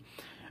affirmation.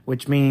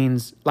 which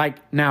means like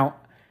now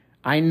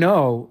I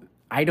know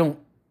I don't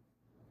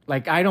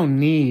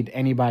need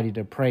anybody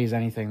to praise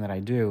anything that I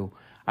do.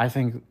 I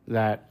think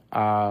that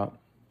I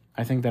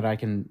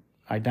can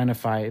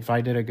identify if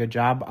I did a good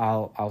job,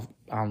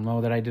 I'll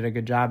know that I did a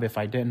good job. If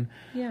I didn't,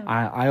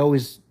 I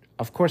always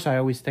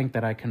think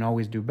that I can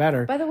always do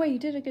better. By the way, you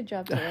did a good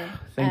job today.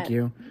 Thank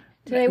you.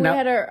 Today we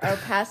had our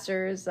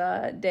pastor's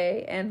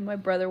day, and my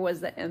brother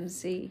was the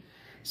MC.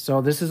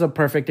 So this is a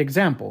perfect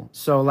example.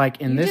 So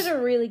like you did a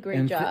really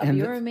great job.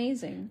 You're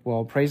amazing.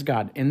 Well, praise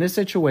God. In this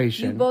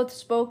situation, you both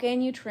spoke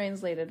and you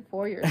translated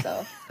for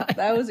yourself.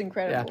 That was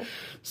incredible. Yeah.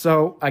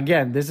 So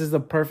again, this is the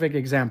perfect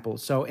example.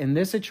 So in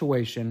this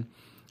situation,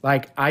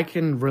 like I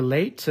can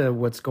relate to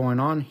what's going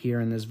on here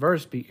in this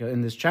verse,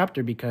 in this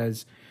chapter,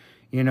 because,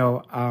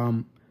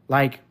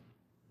 like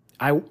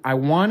I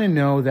want to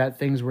know that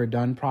things were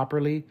done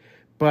properly,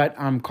 but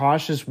I'm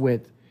cautious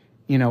with,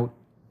 hearing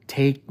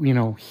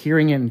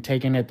it and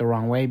taking it the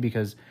wrong way,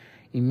 because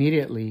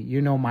immediately,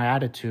 my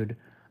attitude,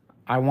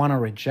 I want to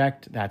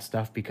reject that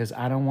stuff because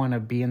I don't want to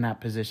be in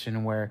that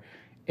position where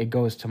it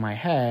goes to my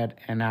head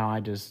and now I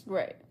just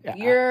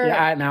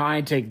now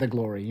I take the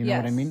glory. You know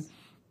what I mean?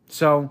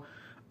 So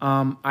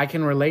I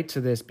can relate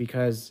to this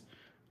because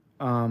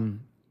you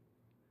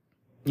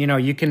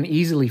can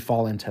easily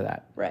fall into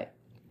that, right?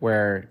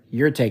 Where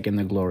you're taking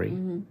the glory,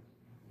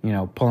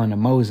 pulling a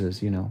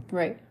Moses,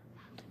 right.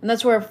 And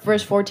that's where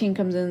verse 14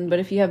 comes in. But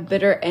if you have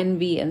bitter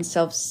envy and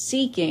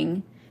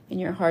self-seeking in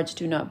your hearts,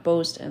 do not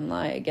boast and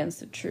lie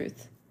against the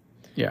truth.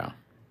 Yeah.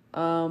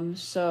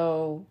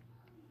 So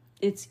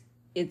it's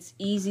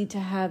easy to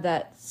have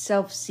that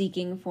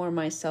self-seeking for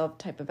myself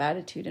type of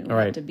attitude, and we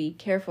have to be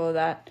careful of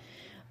that.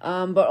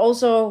 But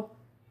also,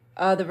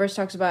 the verse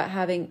talks about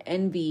having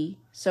envy.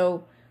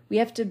 So we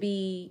have to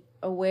be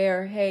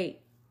aware, hey,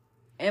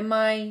 am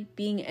I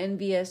being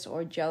envious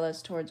or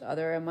jealous towards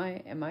other? Am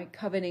I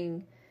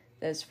coveting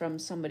this from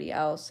somebody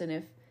else?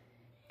 And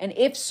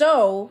if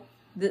so,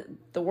 the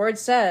word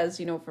says,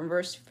 from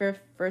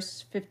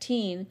verse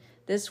 15,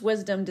 this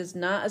wisdom does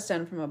not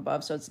ascend from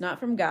above, so it's not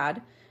from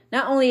God.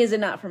 Not only is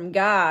it not from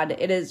God,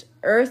 it is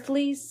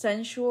earthly,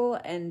 sensual,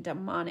 and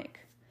demonic.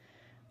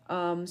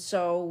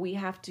 So we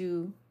have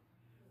to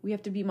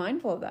be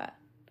mindful of that.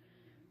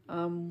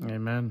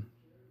 Amen.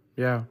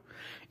 Yeah.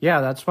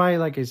 That's why,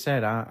 like I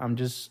said,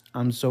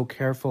 I'm so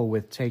careful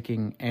with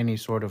taking any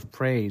sort of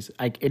praise.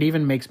 Like it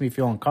even makes me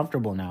feel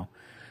uncomfortable now,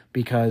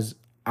 because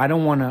I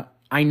don't want to.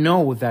 I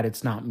know that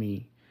it's not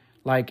me.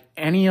 Like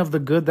any of the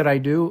good that I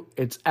do,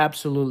 it's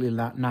absolutely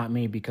not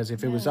me. Because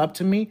if it was up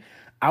to me,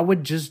 I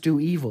would just do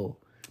evil,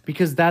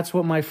 because that's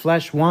what my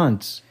flesh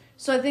wants.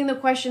 So I think the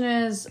question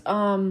is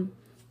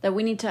that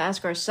we need to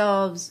ask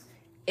ourselves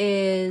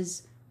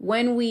is,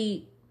 when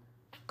we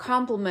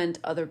compliment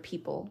other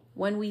people,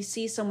 when we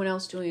see someone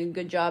else doing a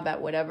good job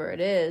at whatever it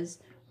is,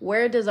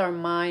 where does our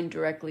mind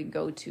directly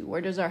go to?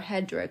 Where does our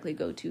head directly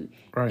go to?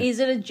 Right. Is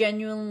it a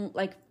genuine,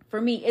 like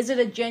for me, is it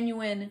a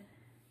genuine,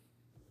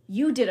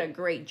 you did a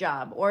great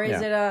job? Or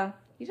is it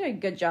you did a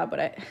good job, but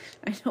I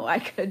know I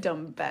could have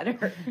done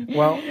better.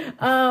 Well,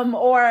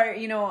 or,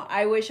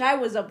 I wish I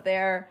was up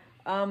there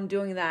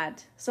doing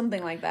that,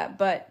 something like that.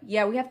 But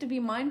yeah, we have to be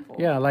mindful.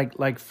 Yeah,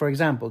 like for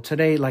example,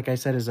 today, like I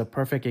said, is a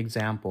perfect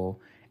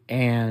example.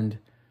 And,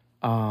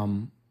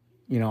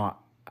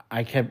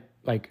 I kept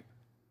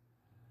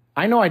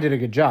I know I did a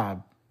good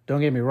job.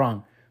 Don't get me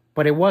wrong,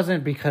 but it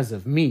wasn't because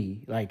of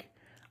me. Like,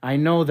 I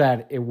know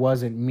that it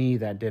wasn't me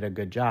that did a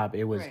good job.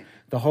 It was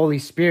the Holy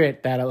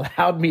Spirit that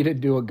allowed me to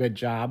do a good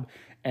job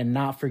and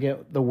not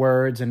forget the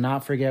words and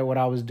not forget what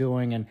I was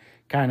doing and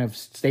kind of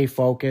stay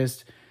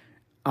focused.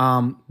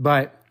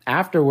 But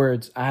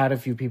afterwards, I had a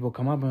few people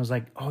come up and was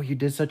like, "Oh, you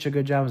did such a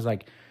good job." I was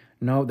like,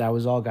 "No, that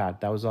was all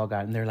God. That was all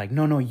God." And they're like,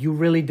 no, you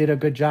really did a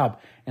good job.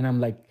 And I'm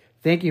like,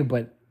 "Thank you,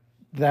 but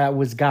that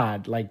was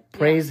God. Like,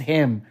 praise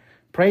Him.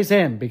 Praise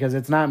Him, because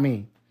it's not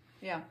me."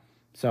 Yeah.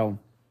 So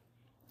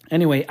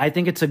anyway, I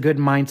think it's a good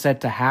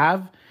mindset to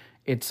have.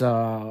 It's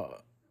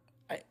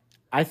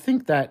I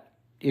think that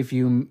if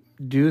you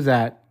do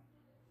that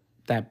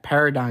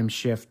paradigm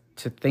shift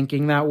to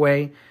thinking that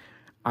way,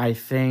 I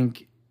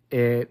think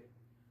it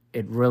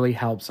really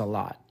helps a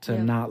lot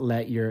to not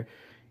let your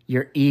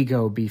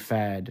ego be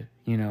fed,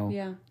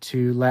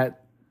 to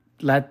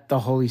let the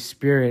Holy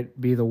Spirit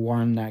be the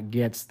one that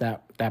gets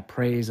that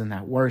praise and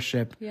that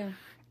worship. Yeah.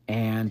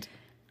 And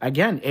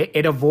again,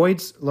 it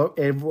avoids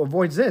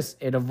this.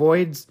 It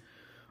avoids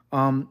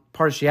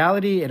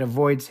partiality. It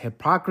avoids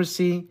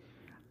hypocrisy.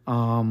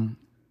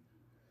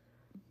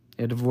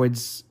 It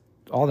avoids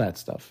all that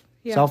stuff.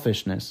 Yeah.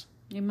 Selfishness.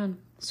 Amen.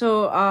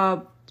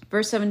 So,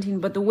 verse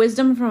 17, but the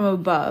wisdom from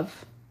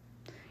above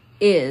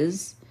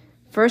is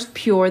first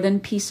pure, then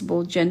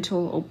peaceable,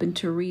 gentle, open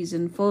to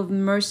reason, full of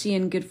mercy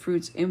and good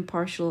fruits,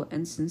 impartial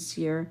and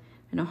sincere,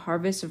 and a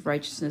harvest of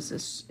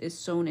righteousness is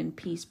sown in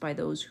peace by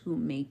those who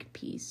make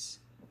peace.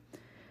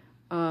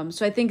 So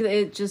I think that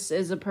it just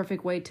is a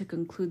perfect way to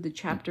conclude the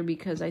chapter,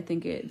 because I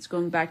think it's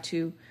going back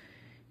to,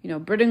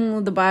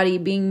 burdening the body,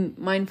 being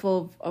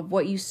mindful of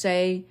what you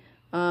say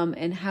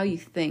and how you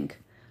think.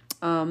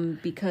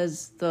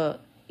 because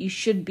you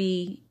should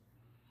be,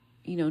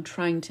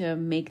 trying to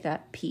make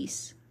that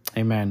peace.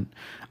 Amen.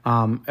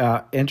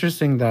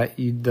 Interesting that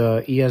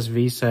the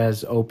ESV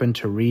says open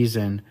to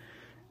reason,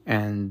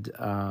 and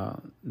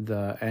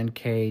the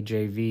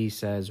NKJV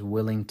says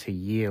willing to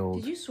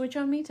yield. Did you switch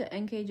on me to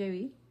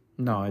NKJV?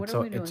 No,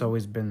 it's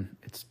always been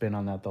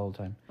on that the whole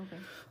time. Okay.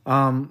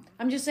 I'm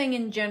just saying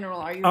in general.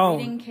 Are you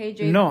reading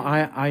KJV? No,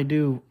 I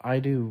do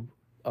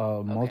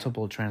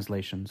multiple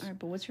translations. All right,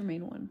 but what's your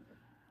main one?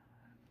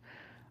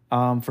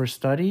 For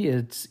study,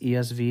 it's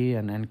ESV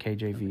and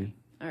NKJV. Okay.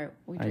 All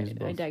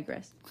right, I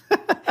digress.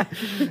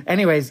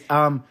 Anyways,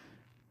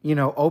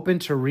 open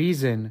to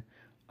reason.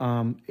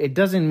 It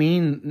doesn't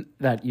mean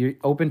that you're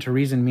open to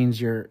reason means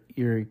you're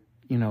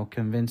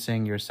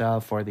convincing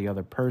yourself or the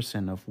other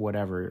person of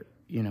whatever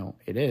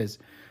it is.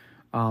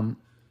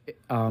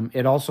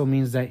 It also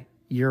means that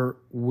you're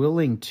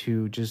willing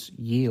to just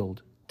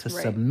yield, to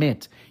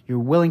submit. You're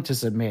willing to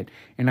submit,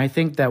 and I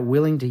think that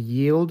willing to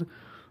yield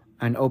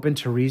and open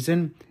to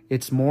reason,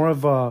 it's more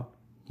of a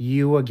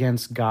you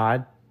against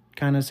God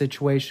kind of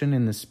situation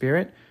in the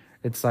spirit.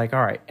 It's like,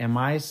 all right, am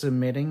I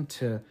submitting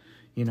to,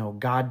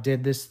 God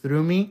did this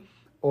through me,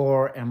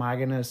 or am I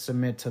going to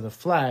submit to the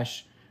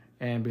flesh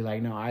and be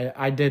like, no,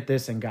 I did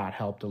this and God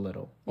helped a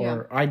little,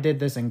 or I did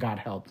this and God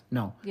helped.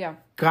 No,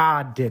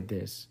 God did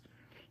this.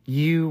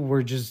 You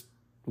were just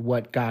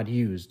what God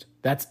used.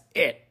 That's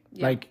it.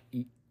 Yeah. Like,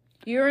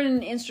 you're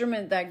an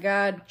instrument that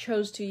God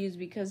chose to use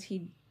because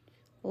he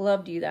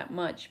loved you that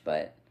much,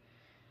 but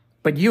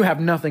you have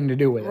nothing to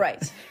do with it.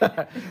 Right.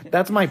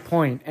 That's my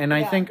point. And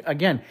I think,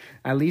 again,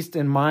 at least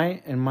in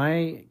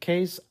my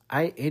case,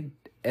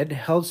 it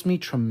helps me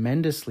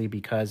tremendously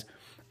because,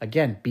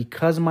 again,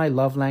 because my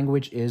love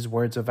language is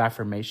words of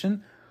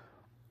affirmation,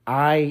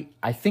 I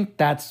think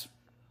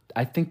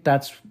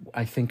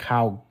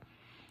how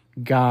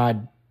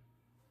God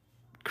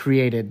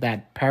created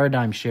that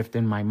paradigm shift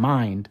in my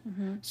mind,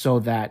 so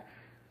that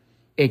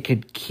it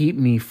could keep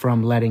me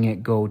from letting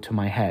it go to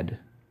my head.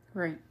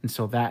 Right. And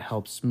so that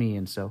helps me.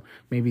 And so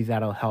maybe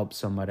that'll help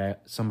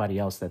somebody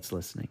else that's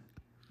listening.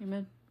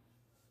 Amen.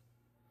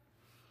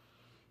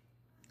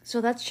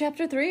 So that's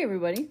chapter 3,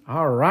 everybody.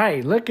 All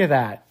right. Look at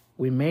that.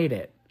 We made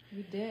it.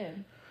 We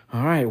did.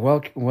 All right.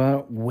 Well,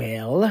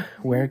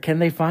 where can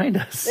they find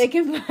us? They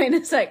can find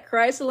us at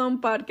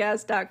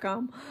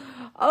ChristAlonePodcast.com.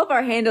 All of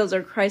our handles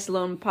are Christ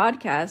Alone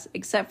Podcast,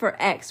 except for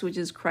X, which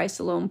is Christ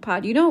Alone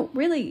Pod.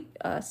 Really,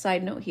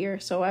 side note here.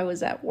 So I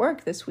was at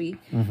work this week,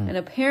 and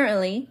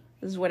apparently,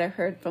 this is what I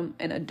heard from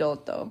an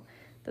adult, though,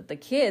 that the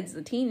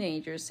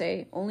teenagers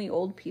say only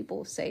old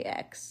people say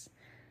X.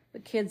 The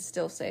kids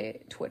still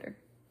say Twitter.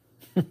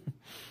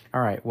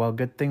 All right. Well,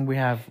 good thing we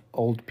have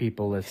old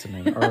people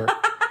listening, or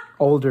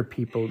older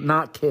people,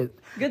 not kids.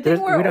 Good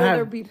thing we're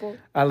older people.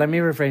 Let me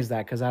rephrase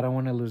that because I don't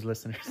want to lose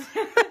listeners.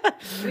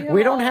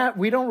 We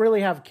don't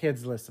really have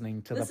kids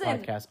listening to the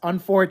podcast,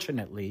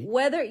 unfortunately.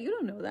 Whether you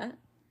don't know that.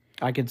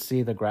 I could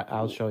see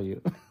I'll show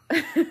you.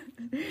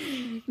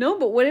 No,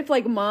 but what if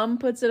mom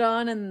puts it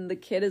on and the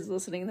kid is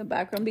listening in the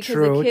background because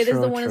the kid is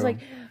the one who's like,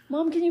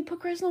 Mom, can you put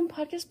Christ Alone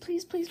Podcast,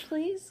 please, please,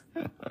 please?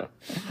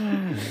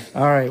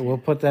 All right, we'll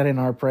put that in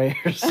our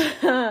prayers.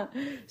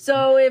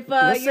 So if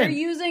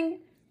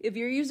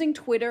you're using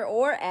Twitter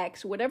or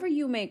X, whatever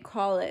you may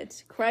call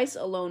it, Christ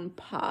Alone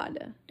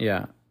Pod.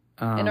 Yeah.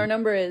 And our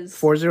number is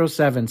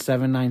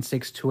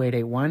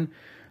 407-796-2881.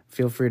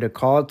 Feel free to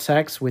call,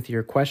 text with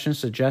your questions,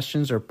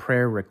 suggestions, or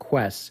prayer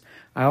requests.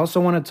 I also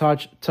want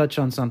to touch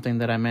on something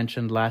that I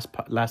mentioned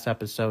last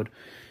episode.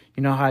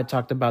 You know how I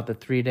talked about the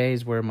 3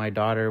 days where my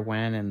daughter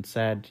went and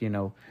said,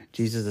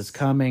 Jesus is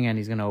coming and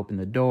he's going to open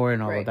the door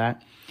and all of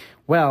that.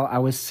 Well, I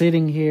was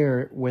sitting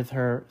here with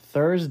her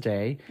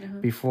Thursday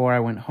before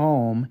I went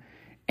home,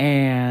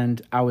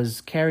 and I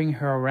was carrying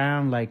her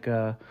around like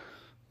a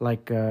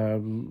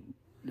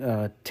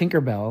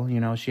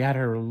Tinkerbell. She had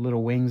her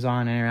little wings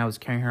on, and I was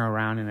carrying her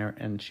around,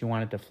 and she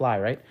wanted to fly,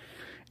 right?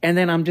 And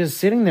then I'm just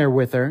sitting there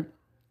with her,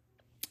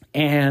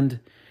 and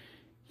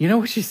you know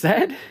what she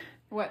said?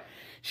 What?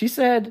 She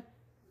said,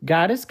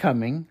 God is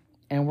coming,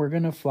 and we're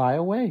going to fly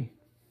away.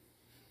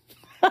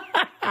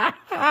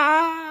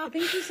 I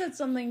think she said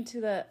something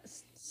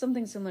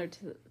similar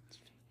to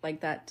like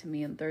that to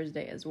me on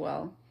Thursday as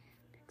well.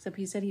 Except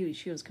he said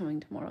she was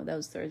coming tomorrow. That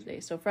was Thursday.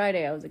 So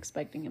Friday I was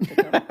expecting him to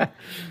come.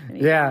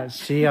 Yeah,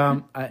 she's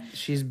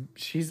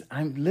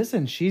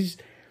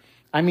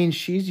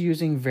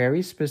using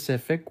very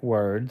specific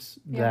words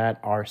that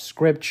are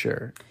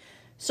scripture.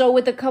 So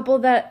with the couple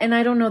that, and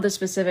I don't know the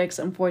specifics,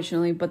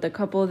 unfortunately, but the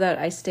couple that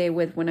I stay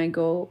with when I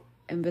go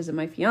and visit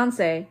my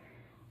fiance,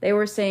 they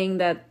were saying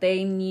that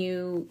they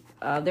knew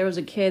there was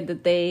a kid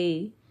that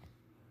I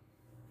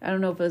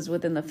don't know if it was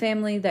within the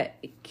family,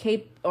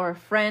 or a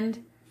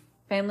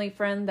family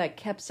friend that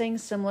kept saying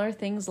similar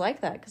things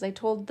like that. Because I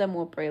told them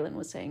what Braylon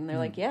was saying. They're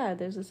like, yeah,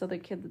 there's this other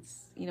kid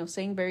that's,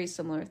 saying very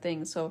similar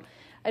things. So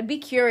I'd be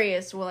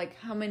curious,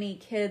 how many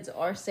kids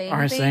are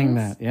saying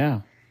that,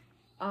 yeah.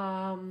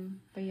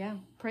 But yeah,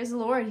 praise the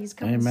Lord, he's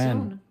coming Amen.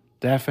 soon.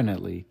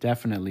 Definitely.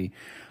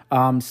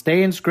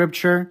 Stay in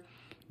Scripture,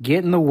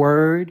 get in the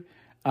Word.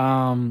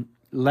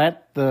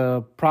 Let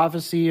the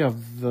prophecy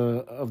of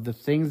the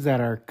things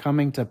that are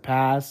coming to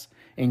pass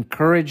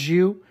encourage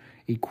you,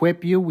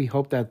 equip you. We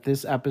hope that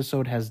this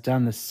episode has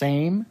done the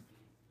same.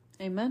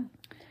 Amen.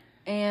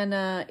 And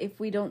if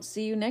we don't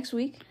see you next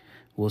week,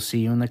 we'll see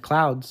you in the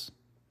clouds.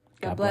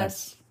 God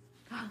bless.